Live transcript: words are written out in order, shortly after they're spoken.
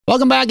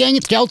Welcome back, gang.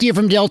 It's Deltia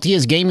from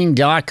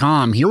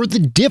Deltiasgaming.com, here with a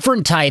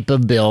different type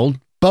of build,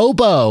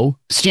 Bow,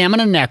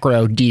 Stamina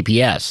Necro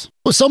DPS.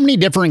 With so many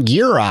different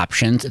gear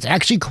options, it's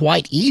actually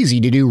quite easy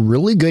to do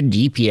really good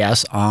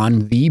DPS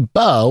on the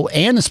bow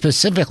and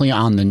specifically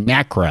on the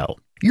Necro.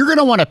 You're going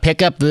to want to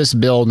pick up this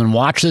build and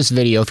watch this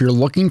video if you're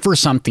looking for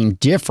something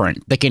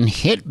different that can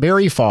hit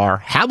very far,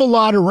 have a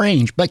lot of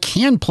range, but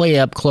can play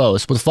up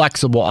close with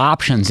flexible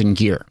options in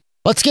gear.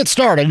 Let's get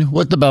started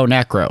with the Bow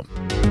Necro.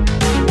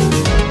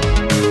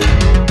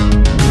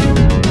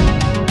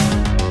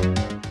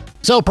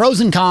 So, pros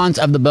and cons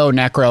of the Bow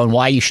Necro and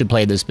why you should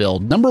play this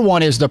build. Number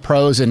one is the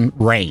pros and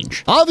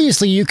range.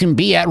 Obviously, you can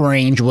be at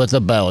range with a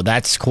bow.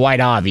 That's quite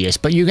obvious,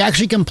 but you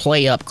actually can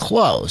play up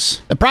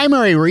close. The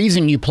primary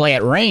reason you play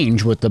at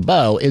range with the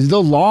bow is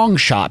the long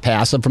shot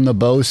passive from the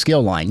bow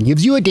skill line. It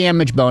gives you a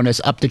damage bonus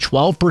up to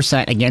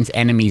 12% against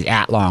enemies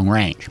at long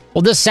range.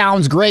 Well, this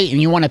sounds great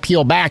and you want to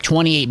peel back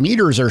 28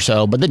 meters or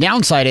so, but the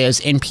downside is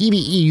in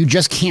PvE, you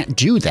just can't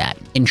do that.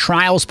 In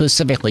Trials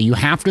specifically, you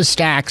have to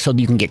stack so that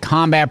you can get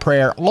combat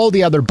prayer, all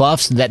the other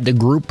buffs that the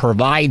group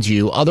provides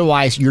you.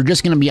 Otherwise, you're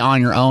just going to be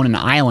on your own in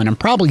an island and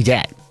probably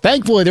dead.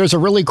 Thankfully, there's a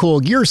really cool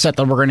gear set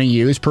that we're going to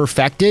use,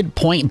 Perfected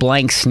Point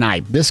Blank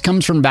Snipe. This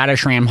comes from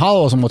Batishram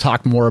Hollows, and we'll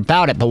talk more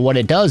about it, but what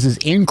it does is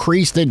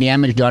increase the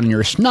damage done in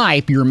your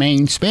snipe, your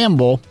main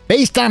spammable,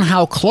 based on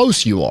how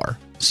close you are.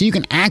 So you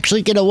can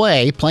actually get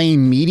away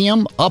playing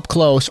medium, up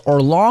close,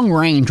 or long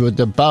range with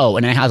the bow,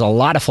 and it has a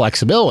lot of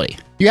flexibility.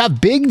 You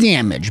have big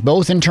damage,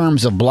 both in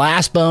terms of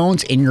blast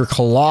bones and your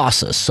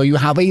Colossus, so you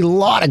have a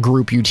lot of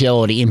group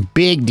utility and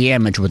big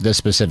damage with this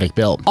specific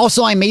build.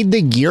 Also, I made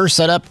the gear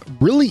setup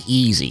really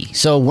easy,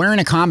 so wearing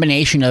a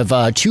combination of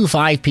 2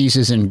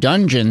 5-pieces in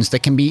dungeons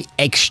that can be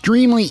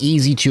extremely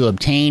easy to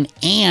obtain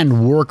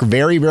and work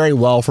very, very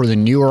well for the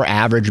newer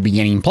average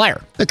beginning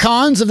player. The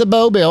cons of the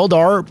bow build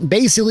are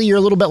basically you're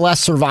a little bit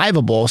less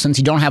survivable since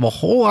you don't have a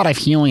whole lot of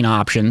healing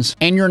options,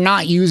 and you're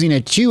not using a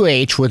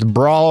 2H with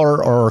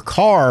Brawler or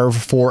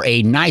Carve for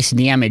a nice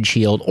damage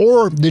shield,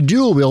 or the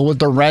dual wield with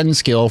the Ren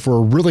skill for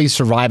a really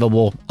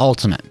survivable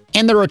ultimate.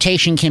 And the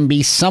rotation can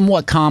be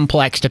somewhat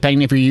complex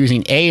depending if you're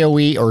using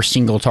AoE or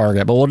single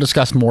target, but we'll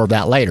discuss more of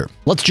that later.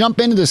 Let's jump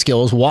into the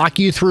skills, walk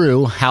you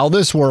through how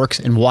this works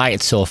and why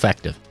it's so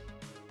effective.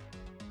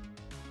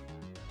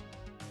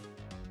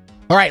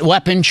 All right,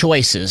 weapon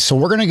choices. So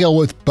we're going to go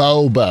with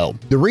Bow.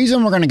 The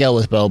reason we're going to go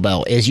with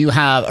Bow is you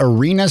have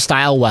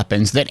arena-style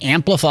weapons that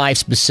amplify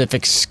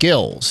specific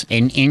skills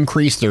and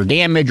increase their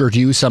damage or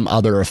do some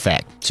other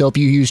effect. So if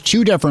you use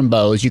 2 different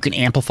bows, you can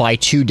amplify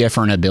 2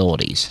 different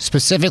abilities.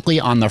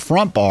 Specifically on the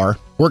front bar,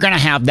 we're going to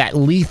have that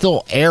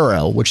lethal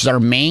arrow, which is our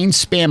main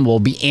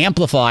spammable, be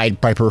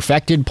amplified by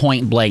Perfected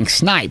Point Blank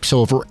Snipe.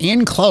 So if we're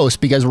in close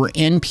because we're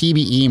in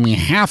PvE and we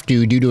have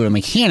to due to a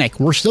mechanic,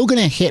 we're still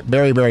going to hit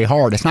very, very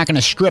hard. It's not going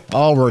to strip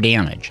all of our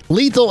damage.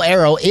 Lethal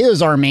arrow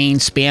is our main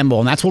spammable,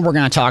 and that's what we're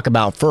going to talk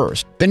about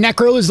first. The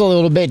Necro is a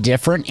little bit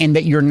different in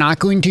that you're not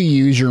going to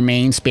use your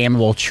main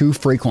spammable too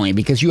frequently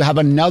because you have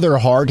another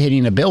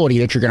hard-hitting ability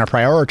that you're going to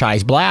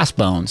prioritize, Blast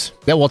Bones,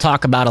 that we'll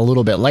talk about a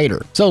little bit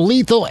later. So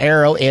lethal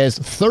arrow is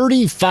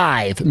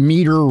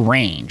 35-meter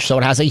range, so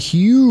it has a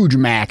huge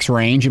max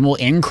range and will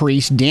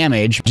increase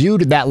damage due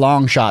to that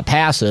long shot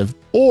passive,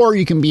 or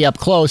you can be up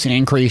close and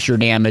increase your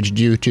damage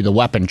due to the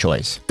weapon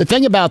choice. The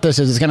thing about this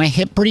is it's going to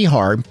hit pretty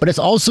hard, but it's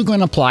also going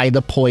to apply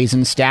the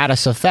poison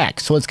status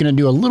effect, so it's going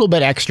to do a little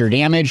bit extra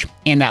damage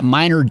and that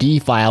minor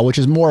defile, which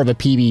is more of a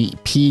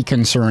PvP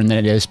concern than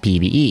it is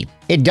PvE.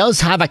 It does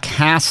have a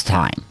cast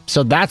time,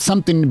 so that's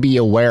something to be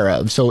aware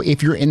of. So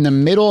if you're in the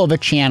middle of a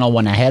channel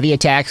when a heavy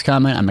attack's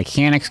coming, a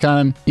mechanic's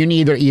coming, you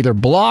need either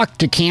block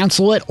to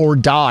cancel it or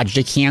dodge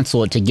to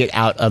cancel it to get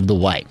out of the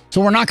way.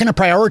 So we're not going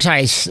to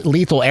prioritize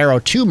lethal arrow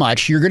too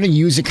much. You're going to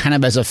use it kind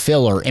of as a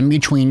filler in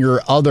between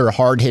your other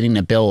hard-hitting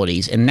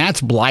abilities, and that's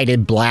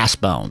Blighted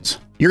Blast Bones.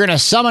 You're going to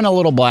summon a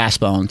little Blast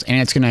Bones, and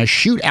it's going to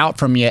shoot out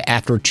from you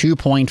after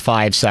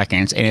 2.5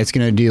 seconds, and it's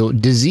going to do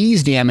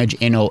disease damage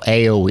in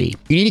AoE.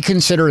 You need to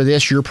consider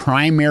this your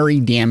primary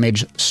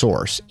damage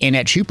source, and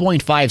at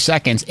 2.5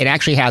 seconds, it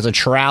actually has a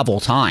travel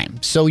time.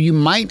 So you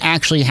might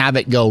actually have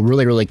it go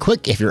really, really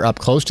quick if you're up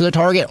close to the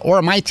target, or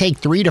it might take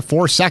 3 to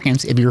 4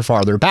 seconds if you're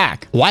farther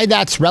back. Why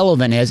that's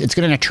relevant is it's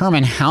going to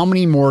determine how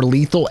many more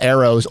lethal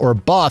arrows or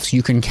buffs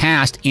you can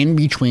cast in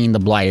between the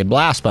Blighted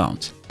Blast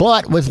Bones.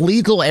 But with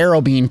lethal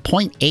arrow being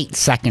 0.8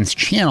 seconds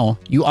channel,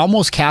 you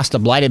almost cast a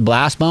Blighted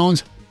Blast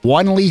Bones,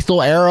 1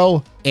 lethal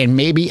arrow, and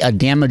maybe a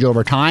damage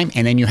over time,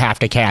 and then you have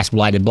to cast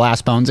Blighted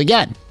Blast Bones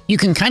again. You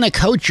can kind of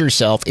coach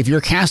yourself. If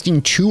you're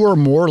casting 2 or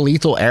more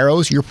lethal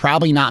arrows, you're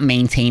probably not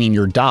maintaining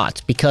your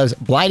dots because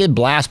Blighted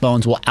Blast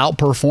Bones will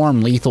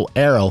outperform lethal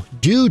arrow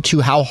due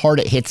to how hard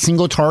it hits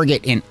single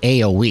target in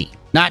AoE.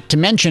 Not to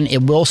mention,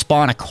 it will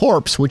spawn a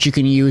corpse, which you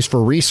can use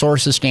for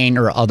resource sustain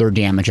or other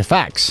damage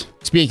effects.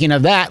 Speaking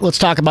of that, let's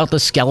talk about the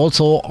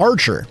Skeletal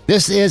Archer.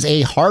 This is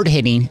a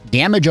hard-hitting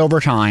damage over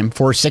time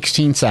for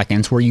 16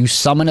 seconds where you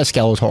summon a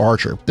Skeletal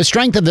Archer. The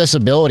strength of this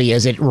ability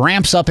is it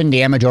ramps up in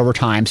damage over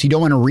time, so you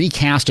don't want to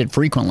recast it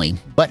frequently.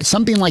 But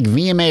something like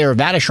VMA or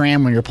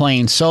Vatashram, when you're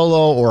playing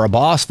solo or a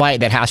boss fight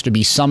that has to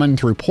be summoned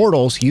through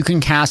portals, you can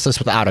cast this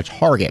without a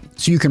target,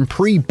 so you can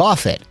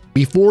pre-buff it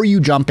before you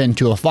jump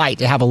into a fight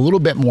to have a little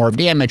bit more of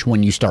damage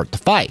when you start the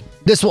fight.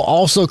 This will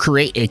also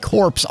create a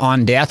corpse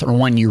on death or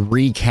when you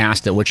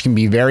recast it, which can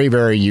be very,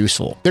 very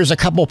useful. There's a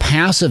couple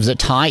passives that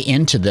tie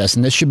into this,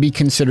 and this should be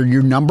considered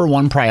your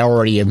 #1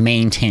 priority of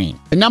maintaining.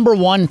 The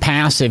 #1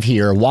 passive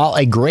here, while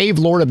a Grave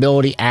Lord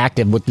ability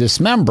active with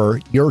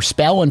Dismember, your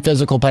spell and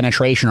physical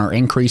penetration are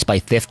increased by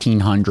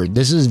 1500.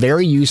 This is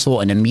very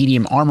useful in a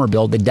medium armor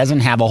build that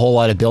doesn't have a whole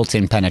lot of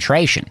built-in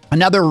penetration.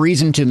 Another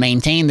reason to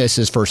maintain this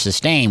is for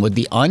sustain, with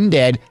the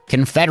Undead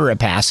Confederate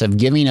passive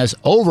giving us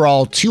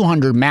overall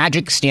 200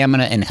 magic, stamina,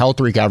 and health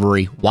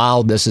recovery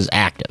while this is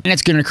active. And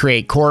it's going to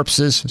create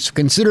corpses, so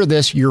consider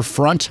this your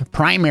front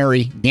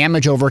primary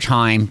damage over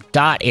time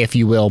dot, if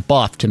you will,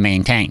 buff to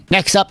maintain.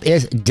 Next up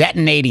is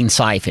Detonating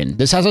Siphon.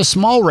 This has a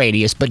small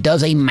radius but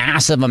does a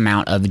massive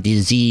amount of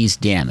disease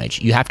damage.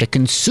 You have to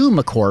consume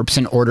a corpse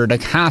in order to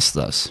cast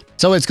this.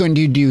 So it's going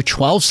to do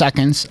 12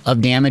 seconds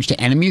of damage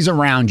to enemies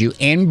around you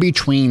and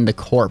between the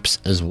corpse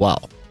as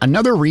well.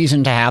 Another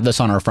reason to have this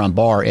on our front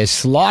bar is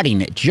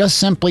slotting it. Just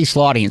simply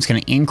slotting it's going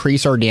to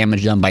increase our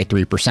damage done by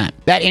 3%.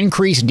 That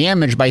increased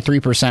damage by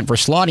 3% for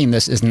slotting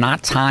this is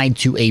not tied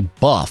to a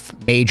buff,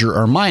 major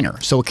or minor,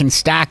 so it can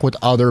stack with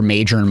other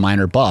major and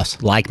minor buffs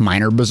like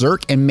Minor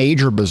Berserk and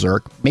Major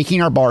Berserk,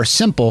 making our bar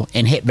simple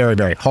and hit very,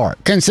 very hard.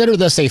 Consider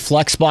this a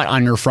flex spot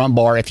on your front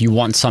bar if you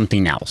want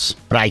something else,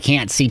 but I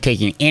can't see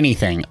taking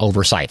anything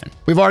over Siphon.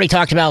 We've already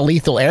talked about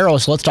Lethal Arrow,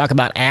 so let's talk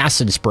about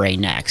Acid Spray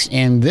next,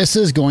 and this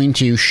is going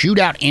to shoot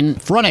out in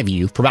front of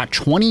you for about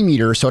 20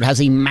 meters, so it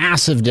has a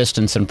massive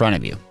distance in front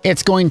of you.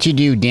 It's going to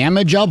do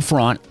damage up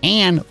front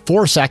and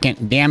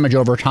 4-second damage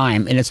over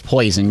time in its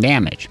poison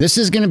damage. This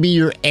is going to be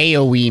your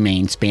AoE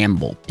main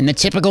spammable. In the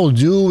typical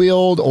dual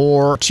wield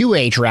or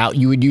 2H route,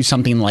 you would do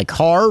something like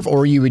Carve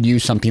or you would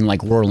use something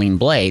like Whirling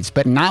Blades,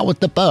 but not with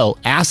the bow.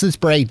 Acid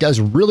Spray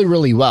does really,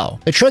 really well.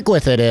 The trick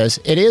with it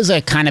is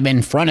a kind of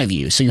in front of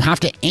you, so you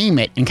have to aim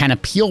it and kind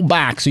of peel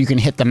back so you can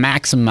hit the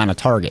maximum amount of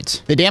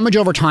targets. The damage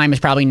over time is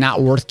probably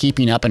not worth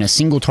keeping up in a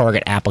single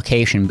target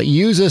application, but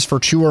use this for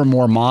 2 or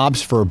more mobs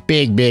for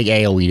big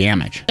AoE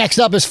damage. Next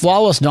up is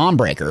Flawless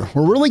Dawnbreaker.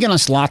 We're really going to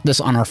slot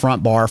this on our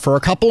front bar for a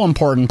couple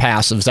important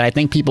passives that I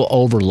think people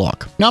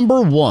overlook.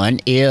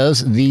 #1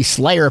 is the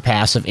Slayer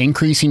passive,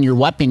 increasing your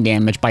weapon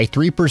damage by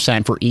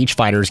 3% for each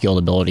Fighter's Guild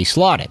ability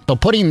slotted. So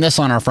putting this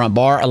on our front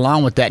bar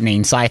along with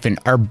Detonating Siphon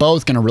are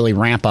both going to really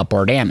ramp up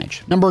our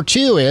damage.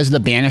 #2 is the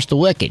Banish the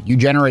Wicked. You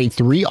generate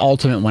 3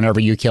 ultimate whenever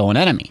you kill an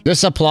enemy.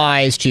 This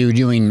applies to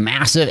doing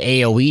massive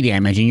AoE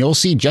damage, and you'll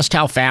see just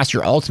how fast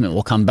your ultimate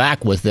will come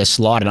back with this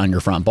slotted on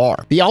your front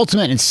bar. The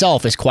ultimate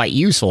itself is quite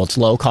useful. It's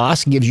low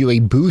cost, gives you a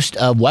boost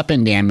of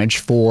weapon damage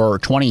for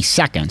 20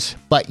 seconds,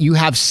 but you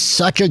have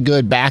such a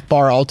good back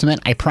bar ultimate,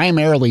 I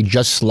primarily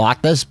just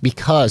slot this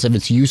because of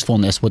its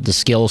usefulness with the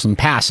skills and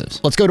passives.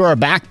 Let's go to our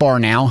back bar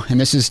now, and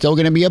this is still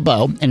going to be a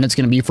bow, and it's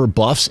going to be for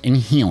buffs and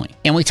healing.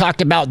 And we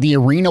talked about the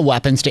arena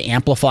weapons to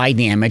amplify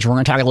damage. We're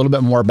going to talk a little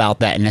bit more about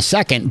that in a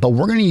second, but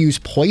we're going to use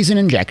Poison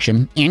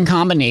Injection in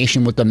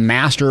combination with the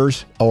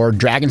Masters or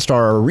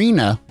Dragonstar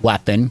Arena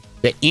weapon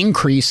that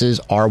increases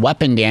our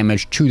weapon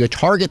damage to the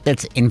target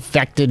that's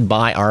infected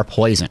by our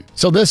poison.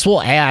 So this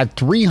will add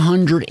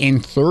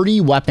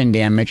 330 weapon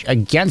damage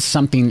against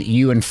something that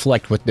you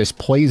inflict with this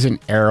poison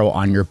arrow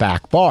on your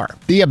back bar.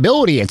 The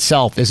ability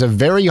itself is a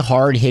very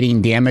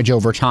hard-hitting damage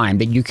over time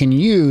that you can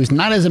use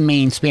not as a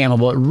main spam,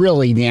 but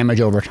really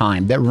damage over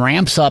time that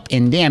ramps up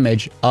in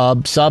damage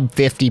of sub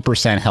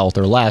 50% health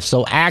or less.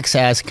 So acts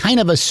as kind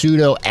of a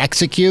pseudo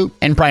execute,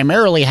 and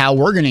primarily how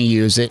we're going to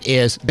use it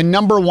is the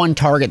 #1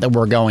 target that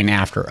we're going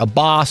after, a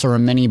boss or a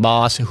mini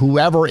boss,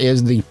 whoever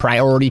is the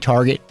priority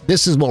target.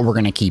 This is what we're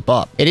going to keep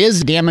up. It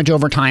is damage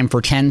over time for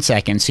 10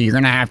 seconds, so you're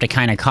going to have to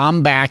kind of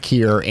come back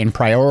here and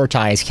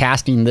prioritize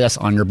casting this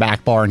on your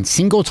back bar in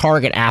single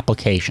target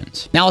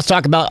applications. Now let's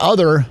talk about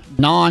other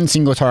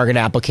non-single target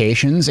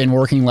applications and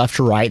working left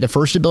to right. The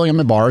first ability on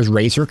my bar is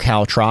Razor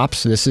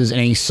Caltrops. This is an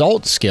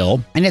assault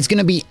skill, and it's going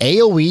to be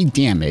AoE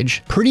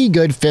damage, pretty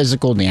good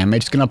physical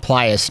damage. It's going to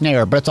apply a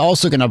snare, but it's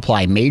also going to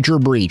apply Major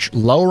Breach,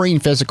 lowering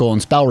physical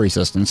and spell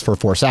resistance for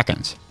 4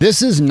 seconds.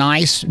 This is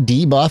nice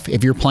debuff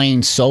if you're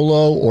playing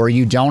solo or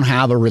you don't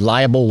have a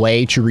reliable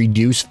way to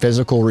reduce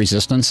physical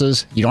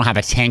resistances. You don't have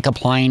a tank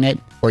applying it,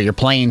 or you're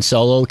playing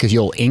solo because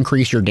you'll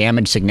increase your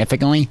damage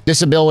significantly.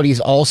 This ability is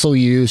also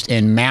used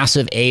in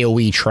massive AoE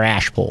AoE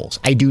trash pulls.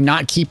 I do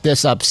not keep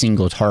this up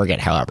single target,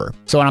 however.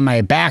 So on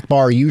my back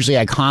bar, usually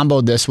I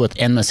combo this with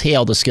Endless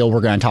Hail, the skill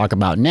we're going to talk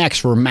about next,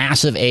 for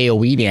massive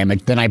AoE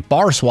damage. Then I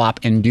bar swap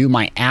and do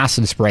my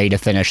acid spray to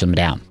finish them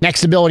down.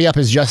 Next ability up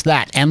is just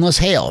that, Endless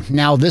Hail.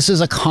 Now this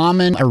is a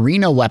common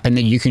arena weapon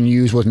that you can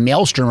use with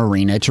Maelstrom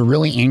Arena to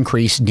really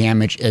increase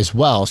damage as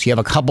well. So you have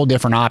a couple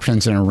different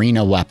options in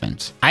arena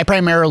weapons. I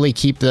primarily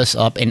keep this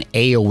up in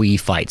AoE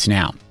fights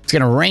now. It's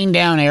going to rain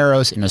down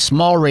arrows in a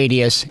small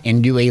radius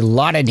and do a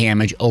lot of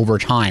damage over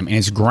time, and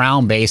it's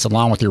ground based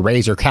along with your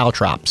Razor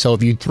Caltrop. So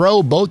if you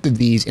throw both of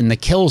these in the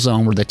kill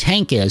zone where the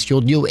tank is, you'll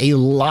do a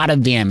lot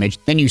of damage.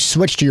 Then you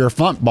switch to your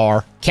front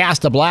bar,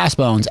 cast a Blast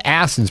Bones,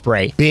 Acid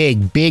Spray,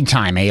 big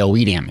time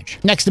AoE damage.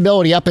 Next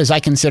ability up is I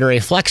consider a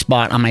flex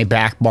spot on my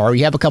back bar.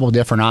 You have a couple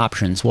different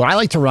options. What I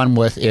like to run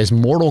with is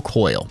Mortal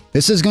Coil.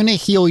 This is going to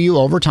heal you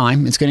over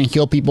time. It's going to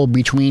heal people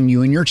between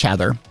you and your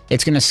tether.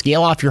 It's going to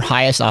scale off your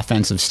highest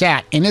offensive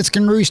stat, and it's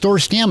going to restore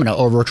stamina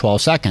over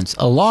 12 seconds,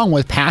 along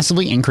with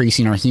passively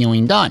increasing our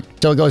healing done.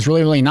 So it goes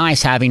really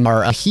nice having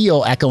our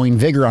heal echoing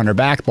vigor on our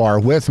back bar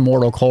with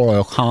Mortal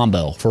Coil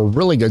combo for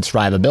really good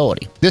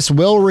survivability. This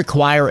will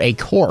require a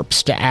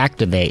corpse to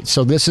activate,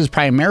 so this is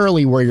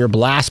primarily where your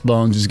Blast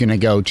Bones is going to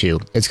go to.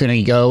 It's going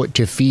to go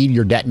to feed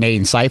your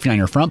Detonating Siphon on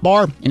your front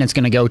bar, and it's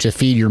going to go to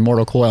feed your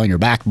Mortal Coil on your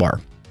back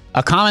bar.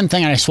 A common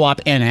thing I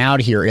swap in and out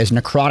here is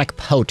Necrotic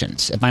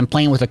Potence. If I'm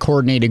playing with a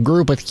coordinated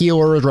group with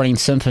healers running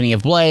Symphony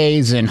of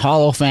Blades and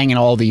Hollow Fang and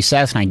all these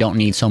sets, and I don't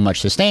need so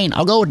much sustain,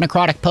 I'll go with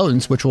Necrotic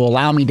Potence, which will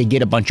allow me to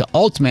get a bunch of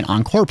ultimate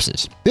on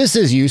corpses. This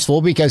is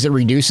useful because it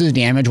reduces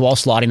damage while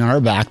slotting on our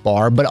back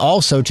bar, but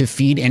also to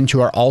feed into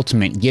our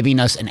ultimate, giving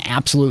us an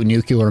absolute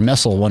nuclear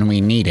missile when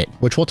we need it,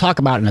 which we'll talk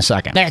about in a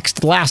second.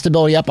 Next, the last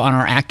ability up on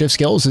our active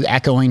skills is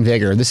Echoing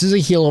Vigor. This is a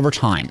heal over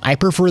time. I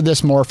prefer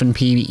this morph in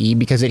PvE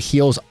because it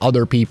heals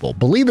other people.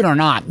 Believe it or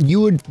not,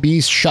 you would be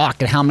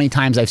shocked at how many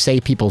times I've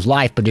saved people's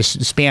life by just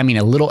spamming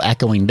a little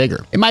Echoing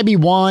Vigor. It might be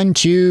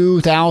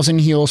 1,000-2,000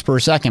 heals per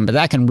second, but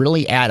that can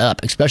really add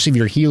up, especially if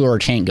your healer or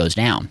tank goes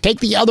down. Take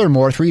the other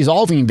morph,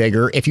 Resolving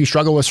Vigor, if you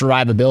struggle with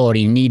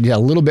survivability and need a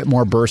little bit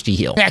more bursty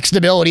heal. Next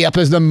ability up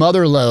is the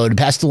Motherlode,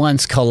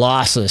 Pestilence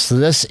Colossus.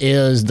 This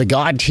is the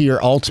god tier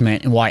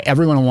ultimate and why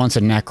everyone wants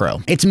a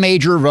Necro. It's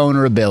major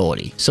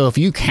vulnerability. So if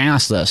you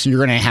cast this,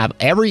 you're going to have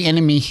every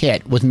enemy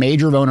hit with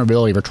major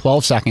vulnerability for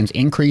 12 seconds,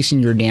 increasing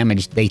your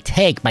damage they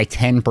take by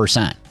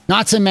 10%.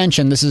 Not to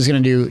mention, this is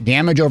going to do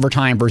damage over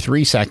time for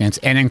 3 seconds,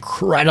 an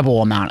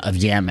incredible amount of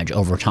damage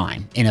over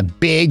time in a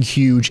big,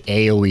 huge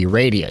AoE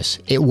radius.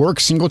 It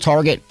works single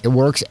target, it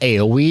works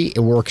AoE, it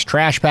works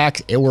trash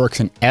packs, it works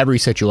in every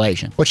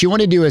situation. What you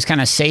want to do is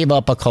kind of save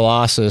up a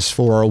Colossus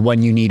for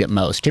when you need it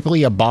most.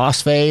 Typically a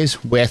boss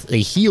phase with a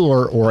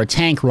healer or a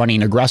tank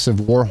running aggressive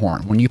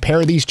Warhorn. When you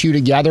pair these two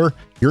together,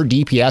 your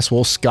DPS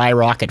will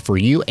skyrocket for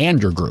you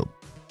and your group.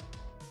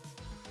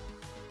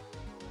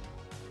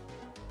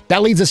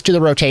 That leads us to the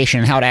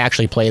rotation and how to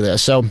actually play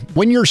this. So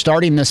when you're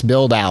starting this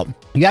build out,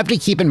 you have to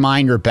keep in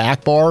mind your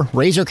back bar,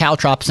 Razor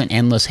Caltrops, and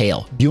Endless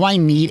Hail. Do I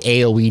need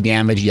AoE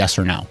damage, yes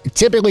or no?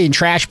 Typically in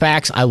trash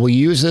packs, I will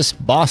use this.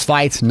 Boss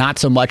fights, not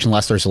so much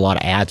unless there's a lot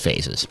of ad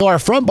phases. So our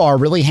front bar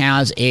really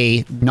has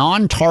a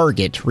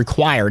non-target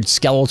required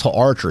Skeletal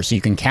Archer, so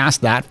you can cast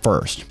that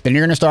first. Then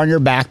you're going to start on your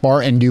back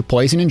bar and do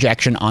Poison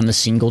Injection on the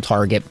single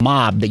target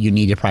mob that you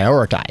need to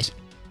prioritize.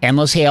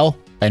 Endless Hail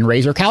and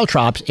Razor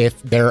Caltrops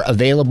if they're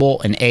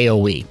available in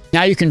AoE.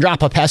 Now you can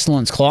drop a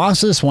Pestilence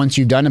Colossus once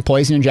you've done a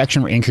Poison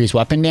Injection for increased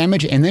weapon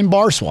damage, and then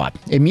bar swap.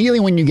 Immediately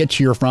when you get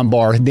to your front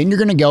bar, then you're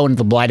going to go into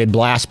the Blighted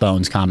Blast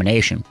Bones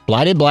combination.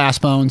 Blighted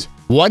Blast Bones,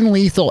 one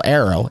lethal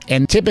arrow,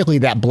 and typically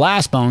that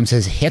Blast Bones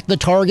has hit the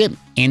target,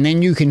 and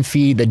then you can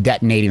feed the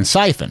Detonating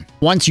Siphon.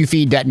 Once you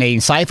feed Detonating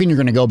Siphon, you're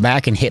going to go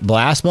back and hit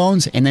Blast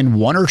Bones, and then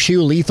 1 or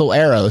 2 lethal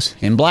arrows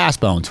in Blast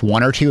Bones,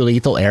 1 or 2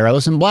 lethal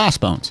arrows in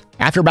Blast Bones.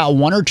 After about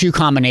 1 or 2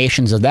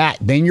 combinations of that,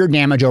 then your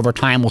damage over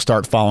time will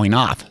start falling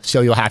off. So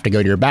you'll have to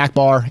go to your back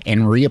bar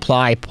and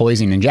reapply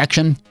Poison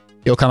Injection.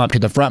 You'll come up to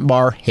the front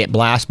bar, hit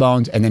Blast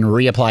Bones, and then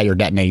reapply your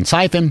Detonating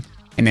Siphon,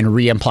 and then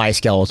reapply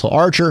Skeletal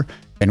Archer,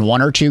 then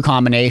 1 or 2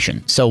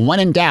 combinations. So when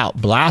in doubt,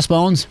 Blast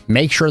Bones,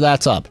 make sure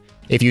that's up.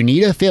 If you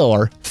need a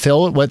filler,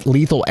 fill it with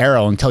Lethal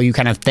Arrow until you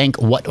kind of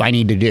think, what do I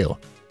need to do?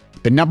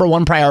 The number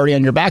 1 priority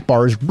on your back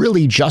bar is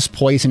really just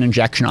Poison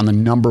Injection on the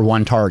number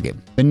 1 target.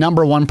 The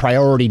number 1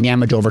 priority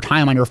damage over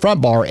time on your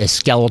front bar is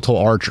Skeletal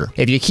Archer.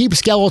 If you keep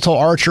Skeletal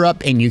Archer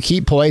up and you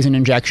keep Poison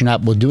Injection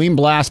up with doing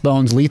Blast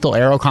Bones, Lethal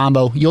Arrow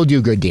combo, you'll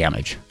do good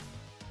damage.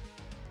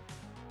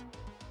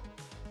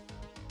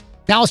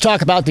 Now let's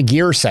talk about the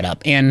gear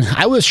setup, and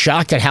I was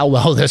shocked at how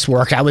well this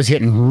worked. I was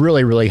hitting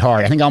really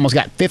hard. I think I almost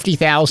got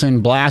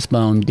 50,000 blast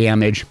bone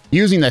damage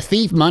using the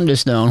Thief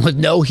Mundus Stone with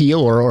no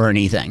healer or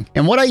anything.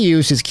 And what I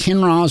use is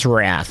Kinra's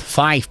Wrath,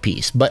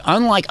 5-piece, but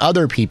unlike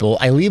other people,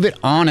 I leave it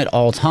on at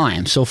all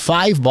times, so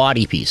 5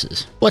 body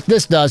pieces. What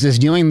this does is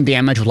dealing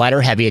damage with light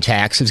or heavy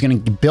attacks is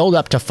going to build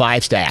up to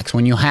 5 stacks.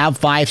 When you have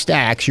 5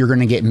 stacks, you're going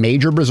to get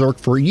Major Berserk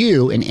for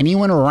you, and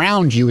anyone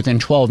around you within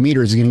 12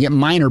 meters is going to get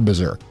Minor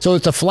Berserk. So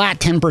it's a flat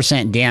 10%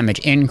 10% damage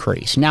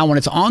increase. Now, when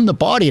it's on the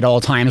body at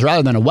all times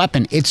rather than a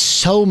weapon, it's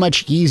so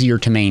much easier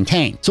to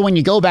maintain. So when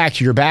you go back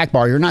to your back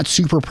bar, you're not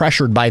super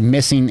pressured by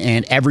missing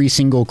in every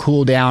single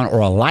cooldown or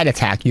a light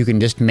attack. You can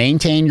just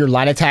maintain your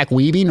light attack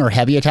weaving or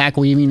heavy attack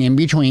weaving in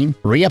between,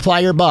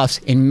 reapply your buffs,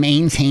 and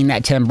maintain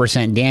that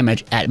 10%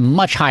 damage at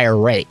much higher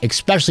rate,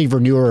 especially for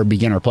newer or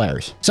beginner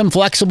players. Some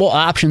flexible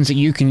options that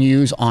you can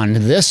use on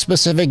this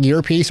specific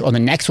gear piece or the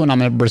next one I'm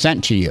going to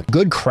present to you.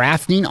 Good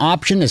crafting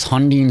option is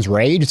Hunding's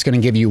Rage. It's going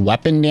to give you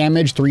weapon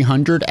damage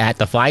 300 at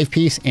the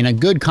 5-piece and a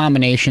good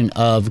combination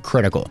of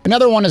critical.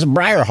 Another one is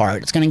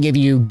Briarheart. It's going to give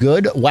you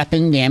good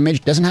weapon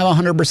damage. Doesn't have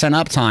 100%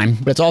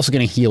 uptime, but it's also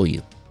going to heal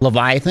you.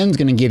 Leviathan's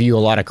going to give you a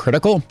lot of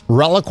critical.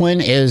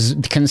 Reliquin is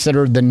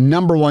considered the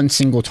 #1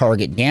 single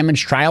target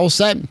damage trial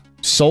set.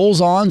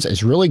 Soulsons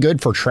is really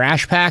good for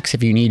trash packs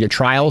if you need a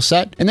trial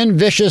set. And then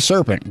Vicious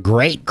Serpent,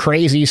 great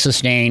crazy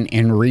sustain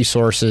and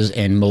resources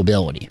and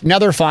mobility.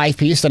 Another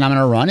 5-piece that I'm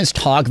going to run is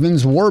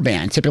Togvin's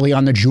Warband, typically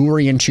on the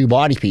jewelry and 2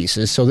 body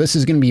pieces. So this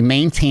is going to be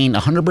maintained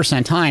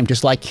 100% time,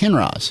 just like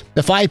Kinra's.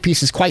 The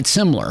 5-piece is quite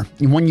similar.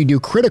 And when you do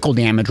critical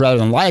damage rather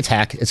than light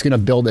attack, it's going to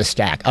build a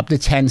stack up to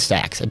 10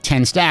 stacks. At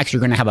 10 stacks,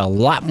 you're going to have a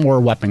lot more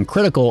weapon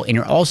critical, and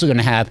you're also going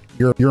to have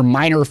your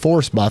minor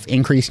force buff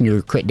increasing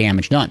your crit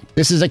damage done.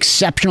 This is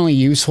exceptionally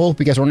useful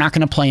because we're not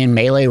going to play in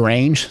melee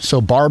range, so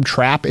Barb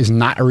Trap is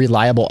not a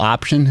reliable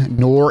option,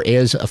 nor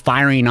is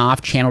firing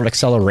off channeled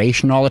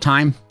acceleration all the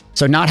time.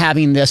 So not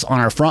having this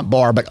on our front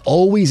bar but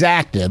always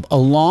active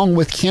along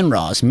with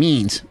Kinra's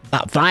means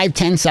about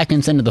 5-10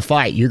 seconds into the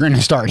fight, you're going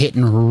to start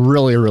hitting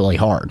really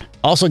hard.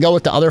 Also go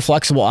with the other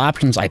flexible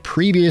options I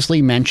previously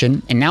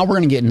mentioned, and now we're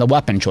going to get into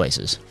weapon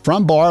choices.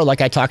 Front bar,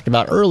 like I talked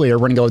about earlier,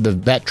 we're going to go with the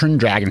Veteran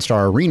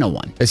Dragonstar Arena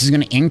one. This is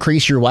going to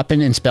increase your weapon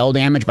and spell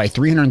damage by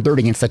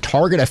 330 against the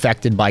target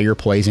affected by your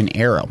poison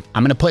arrow.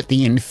 I'm going to put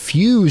the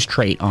Infuse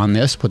trait on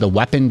this with a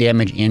weapon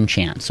damage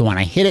enchant. So when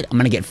I hit it, I'm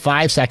going to get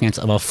 5 seconds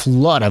of a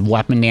flood of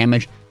weapon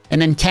damage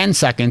and then 10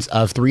 seconds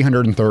of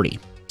 330.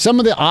 Some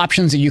of the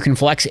options that you can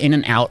flex in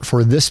and out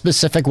for this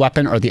specific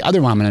weapon or the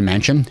other one I'm going to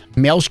mention,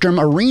 Maelstrom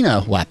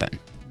Arena weapon.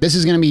 This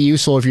is going to be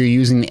useful if you're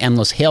using the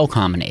Endless Hail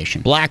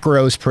combination. Black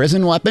Rose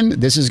Prison weapon.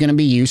 This is going to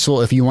be useful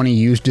if you want to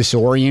use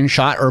Disorient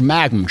Shot or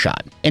Magnum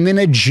Shot. And then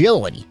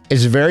Agility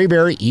is very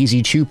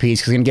easy 2-piece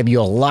because it's going to give you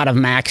a lot of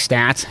max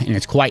stats and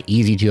it's quite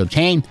easy to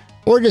obtain.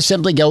 Or just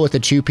simply go with the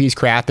 2-piece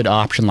crafted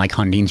option like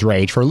Hunding's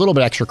Rage for a little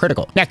bit extra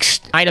critical.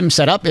 Next item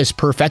setup is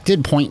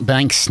Perfected Point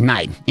Blank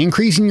Snipe,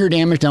 increasing your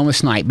damage done with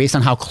snipe based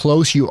on how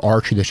close you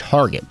are to the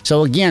target.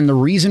 So again, the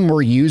reason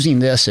we're using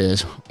this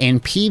is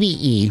in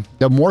PvE,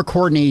 the more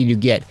coordinated you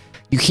get,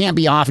 you can't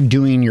be off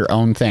doing your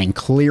own thing,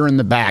 clearing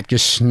the back,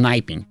 just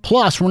sniping.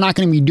 Plus, we're not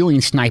going to be doing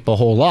snipe a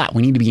whole lot.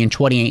 We need to be in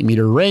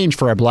 28-meter range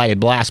for our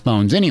Blighted Blast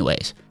Bones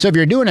anyways. So if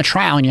you're doing a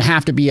trial and you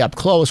have to be up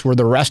close where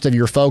the rest of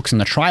your folks in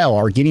the trial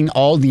are getting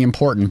all the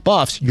important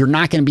buffs, you're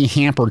not going to be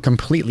hampered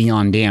completely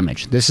on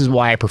damage. This is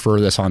why I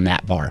prefer this on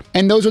that bar.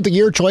 And those are the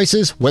gear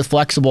choices with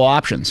flexible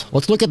options.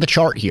 Let's look at the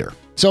chart here.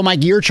 So my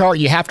gear chart,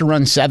 you have to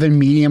run 7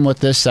 medium with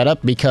this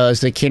setup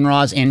because the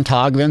Kinra's and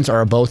Togvin's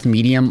are both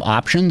medium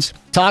options.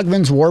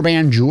 Togvin's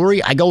Warband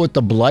Jewelry, I go with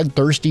the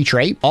Bloodthirsty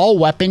trait. All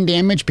weapon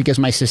damage because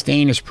my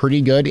sustain is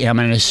pretty good, and I'm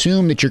going to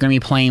assume that you're going to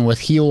be playing with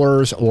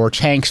healers or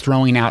tanks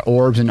throwing out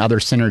orbs and other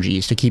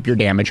synergies to keep your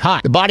damage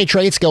high. The body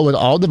traits go with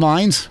all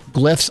divines,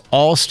 glyphs,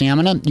 all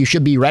stamina. You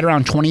should be right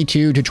around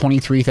 22 to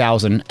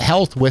 23,000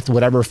 health with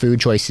whatever food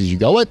choices you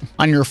go with.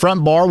 On your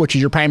front bar, which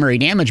is your primary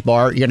damage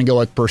bar, you're going to go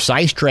with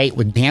Precise trait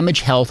with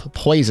damage, health,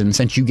 poison,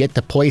 since you get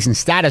the poison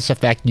status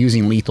effect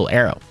using Lethal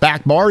Arrow.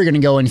 Back bar, you're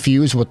going to go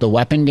Infuse with the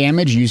weapon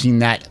damage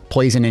using that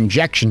poison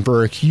injection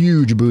for a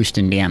huge boost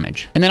in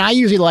damage. And then I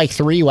usually like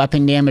 3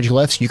 weapon damage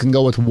glyphs. You can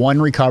go with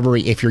 1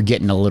 recovery if you're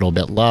getting a little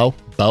bit low.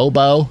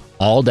 Bow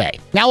all day.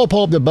 Now we'll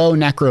pull up the Bow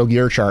Necro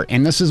gear chart,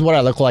 and this is what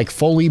I look like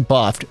fully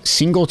buffed,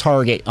 single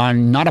target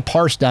on not a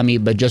parse dummy,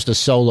 but just a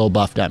solo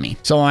buff dummy.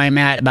 So I'm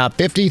at about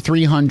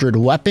 5,300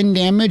 weapon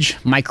damage.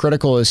 My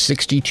critical is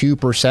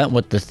 62%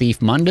 with the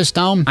Thief Mundus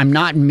Stone. I'm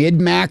not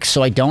mid-max,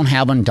 so I don't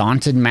have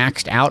Undaunted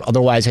maxed out.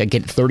 Otherwise, I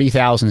get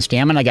 30,000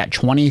 stamina. I got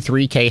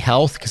 23k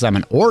health because I'm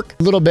an orc.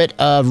 A little bit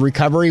of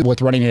recovery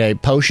with running a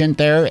potion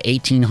there,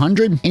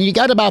 1,800. And you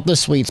got about the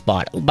sweet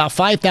spot. About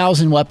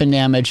 5,000 weapon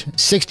damage,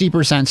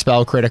 60%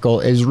 spell critical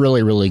is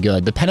really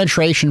good. The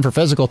penetration for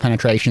physical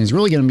penetration is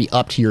really going to be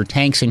up to your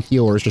tanks and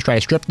healers to try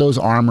to strip those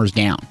armors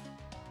down.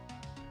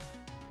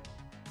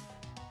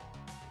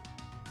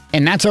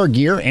 And that's our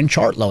gear and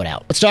chart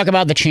loadout. Let's talk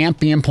about the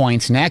champion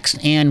points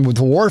next. And with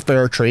the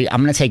Warfare tree,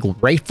 I'm going to take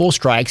Grateful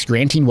Strikes,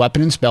 granting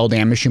weapon and spell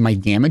damage to my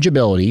damage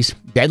abilities.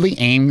 Deadly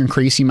Aim,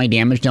 increasing my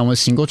damage done with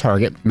single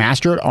target.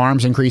 Master at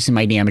Arms, increasing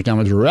my damage done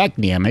with direct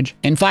damage.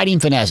 And Fighting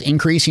Finesse,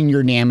 increasing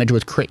your damage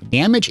with crit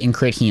damage and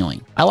crit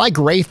healing. I like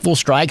Wrathful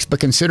Strikes, but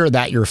consider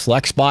that your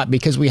flex spot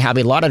because we have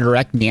a lot of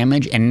direct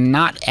damage and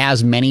not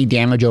as many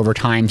damage over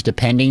times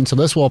depending, so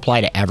this will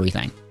apply to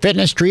everything.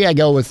 Fitness Tree, I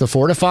go with the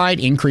Fortified,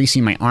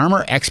 increasing my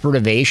armor. Expert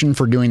Evasion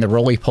for doing the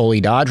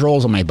roly-poly dodge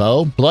rolls on my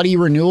bow. Bloody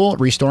Renewal,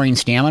 restoring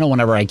stamina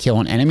whenever I kill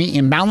an enemy.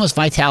 And Boundless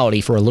Vitality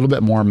for a little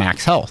bit more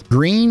max health.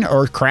 Green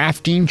or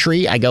Crafting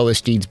Tree, I go with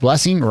Steed's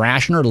Blessing,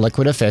 Rationer,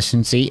 Liquid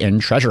Efficiency,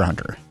 and Treasure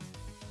Hunter.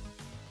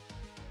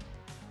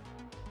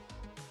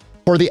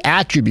 For the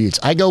attributes,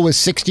 I go with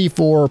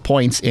 64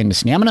 points into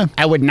stamina.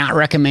 I would not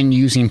recommend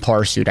using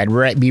Parsuit.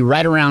 I'd be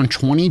right around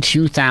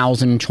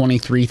 22,000,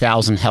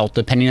 23,000 health,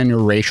 depending on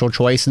your racial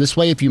choice. This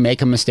way, if you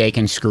make a mistake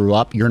and screw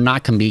up, you're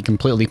not going to be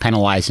completely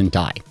penalized and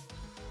die.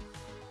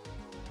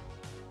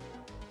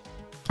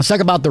 Let's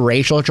talk about the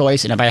racial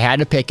choice, and if I had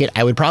to pick it,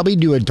 I would probably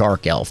do a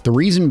Dark Elf. The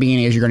reason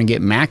being is you're going to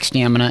get max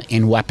stamina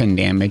and weapon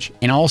damage,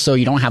 and also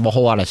you don't have a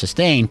whole lot of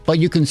sustain, but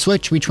you can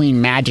switch between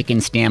magic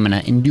and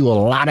stamina and do a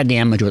lot of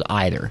damage with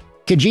either.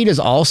 Khajiit is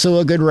also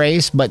a good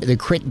race, but the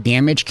crit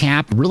damage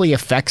cap really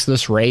affects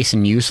this race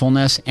and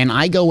usefulness, and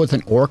I go with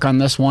an Orc on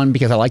this one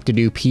because I like to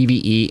do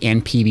PvE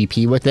and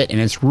PvP with it, and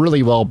it's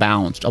really well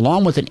balanced,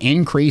 along with an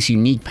increased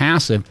unique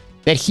passive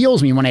that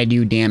heals me when I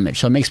do damage,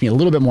 so it makes me a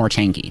little bit more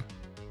tanky.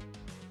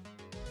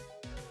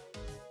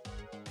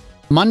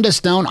 Mundus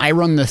Stone, I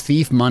run the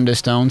Thief Mundus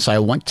Stone, so I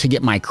want to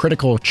get my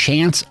critical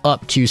chance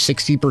up to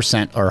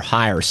 60% or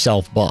higher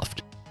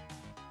self-buffed.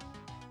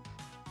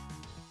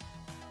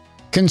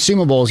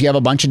 Consumables, you have a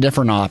bunch of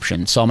different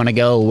options. So I'm going to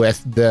go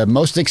with the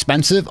most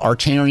expensive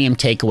Artarium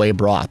Takeaway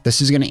Broth.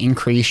 This is going to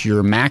increase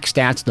your max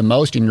stats the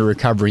most and your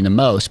recovery the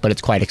most, but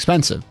it's quite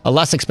expensive. A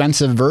less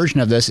expensive version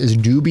of this is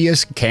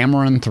Dubious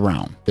Cameron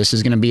Throne. This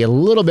is going to be a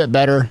little bit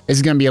better. This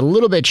is going to be a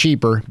little bit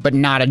cheaper, but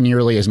not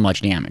nearly as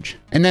much damage.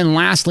 And then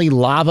lastly,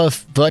 Lava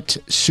Foot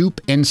Soup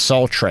and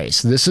Salt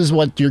Trace. This is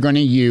what you're going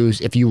to use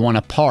if you want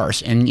to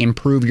parse and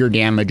improve your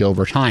damage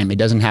over time. It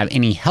doesn't have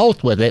any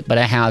health with it, but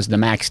it has the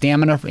max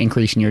stamina for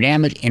increasing your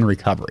damage and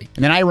recovery.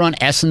 And then I run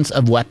Essence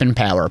of Weapon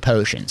Power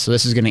Potion. So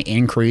this is going to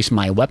increase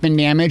my weapon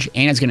damage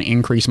and it's going to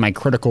increase my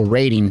critical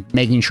rating,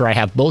 making sure I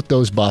have both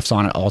those buffs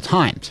on at all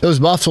times. Those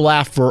buffs will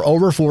last for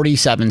over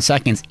 47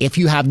 seconds if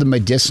you have the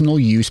medicinal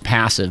use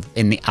passive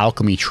in the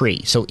alchemy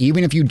tree. So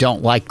even if you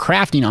don't like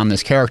crafting on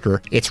this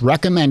character, it's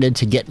recommended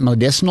to get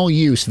medicinal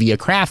use via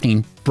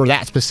crafting for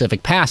that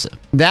specific passive.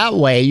 That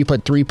way, you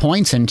put 3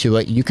 points into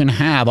it, you can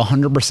have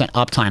 100%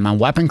 uptime on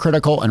weapon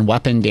critical and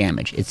weapon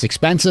damage. It's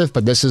expensive,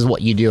 but this is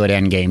what you do at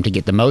endgame to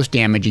get the most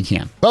damage you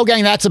can. Well,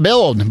 gang, that's a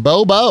build.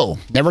 Bow.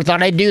 Never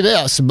thought I'd do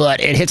this, but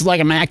it hits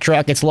like a Mack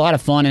truck. It's a lot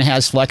of fun and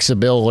has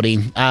flexibility.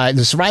 The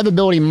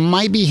survivability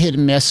might be hit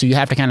and miss, so you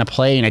have to kind of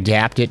play and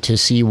adapt it to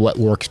see what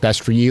works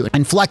best for you.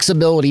 And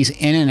flexibility's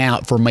in and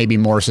out for maybe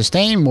more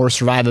sustain, more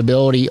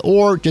survivability,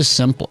 or just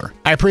simpler.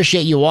 I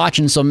appreciate you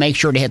watching, so make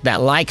sure to hit that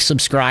like,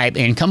 subscribe,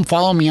 and come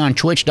follow me on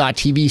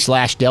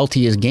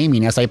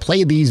twitch.tv/Deltiasgaming as I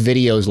play these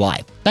videos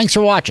live. Thanks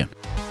for watching.